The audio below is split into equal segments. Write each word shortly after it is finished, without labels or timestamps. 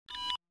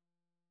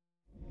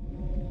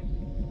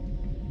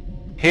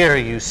Here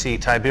you see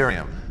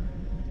Tiberium.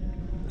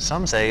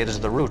 Some say it is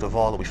the root of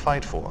all that we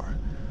fight for,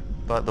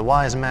 but the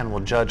wise man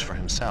will judge for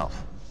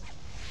himself.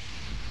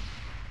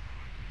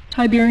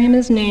 Tiberium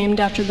is named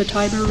after the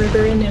Tiber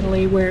River in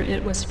Italy where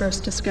it was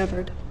first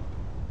discovered.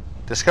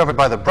 Discovered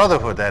by the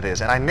Brotherhood, that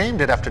is, and I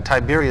named it after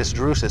Tiberius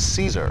Drusus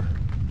Caesar.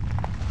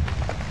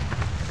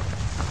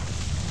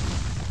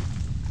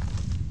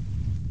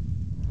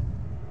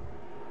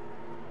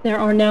 There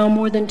are now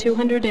more than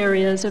 200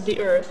 areas of the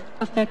Earth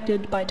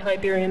affected by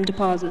Tiberium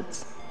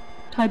deposits.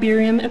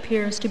 Tiberium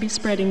appears to be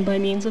spreading by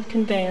means of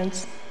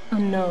conveyance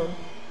unknown.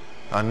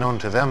 Unknown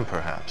to them,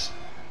 perhaps.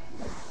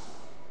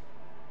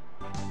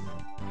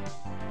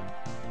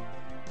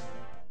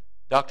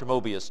 Dr.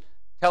 Mobius,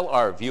 tell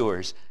our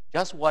viewers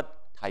just what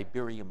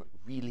Tiberium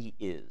really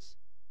is.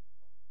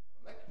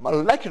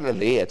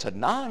 Molecularly, it's a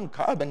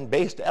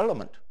non-carbon-based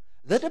element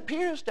that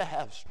appears to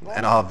have strong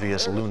An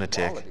obvious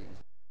lunatic. qualities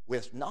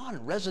with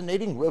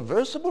non-resonating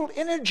reversible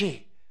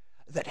energy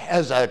that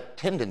has a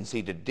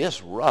tendency to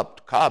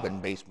disrupt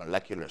carbon-based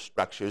molecular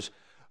structures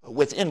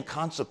with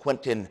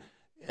inconsequent and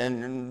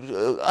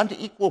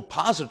unequal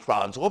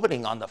positrons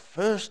orbiting on the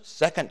first,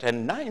 second,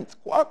 and ninth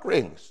quark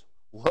rings.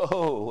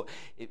 Whoa,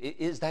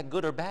 is that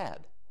good or bad?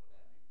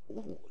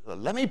 Ooh,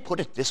 let me put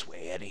it this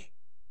way, Eddie.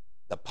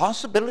 The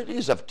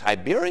possibilities of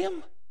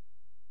Tiberium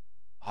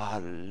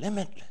are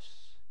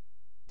limitless.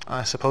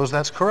 I suppose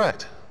that's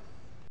correct.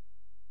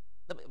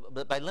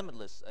 But by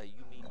limitless,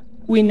 you mean?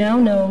 We now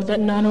know that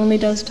not only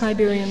does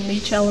Tiberium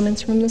leach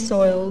elements from the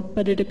soil,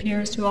 but it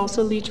appears to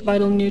also leach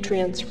vital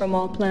nutrients from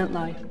all plant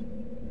life.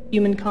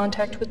 Human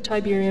contact with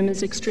Tiberium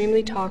is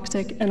extremely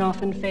toxic and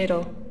often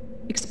fatal.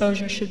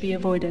 Exposure should be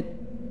avoided.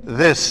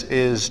 This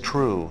is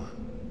true.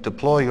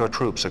 Deploy your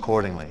troops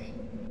accordingly.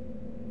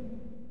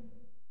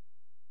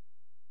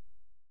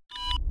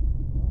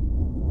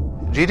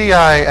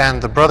 GDI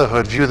and the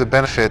Brotherhood view the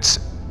benefits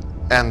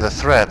and the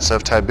threats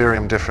of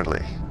Tiberium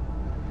differently.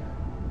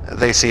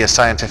 They see a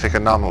scientific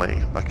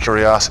anomaly, a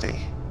curiosity.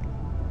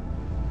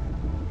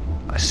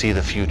 I see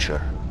the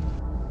future.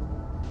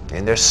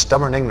 In their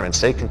stubborn ignorance,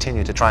 they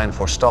continue to try and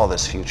forestall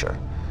this future.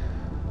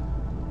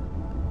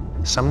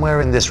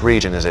 Somewhere in this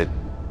region is a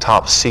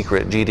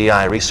top-secret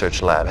GDI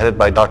research lab headed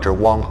by Dr.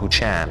 Wong Hu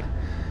Chan,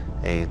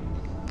 a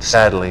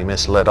sadly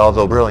misled,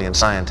 although brilliant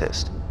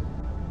scientist.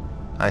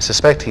 I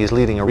suspect he is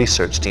leading a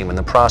research team in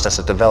the process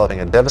of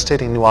developing a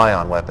devastating new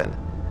ion weapon.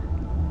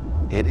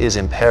 It is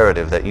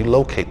imperative that you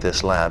locate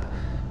this lab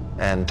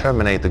and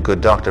terminate the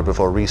good doctor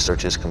before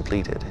research is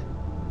completed.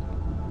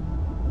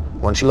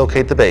 Once you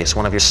locate the base,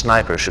 one of your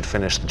snipers should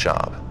finish the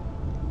job.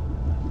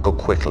 Go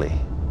quickly.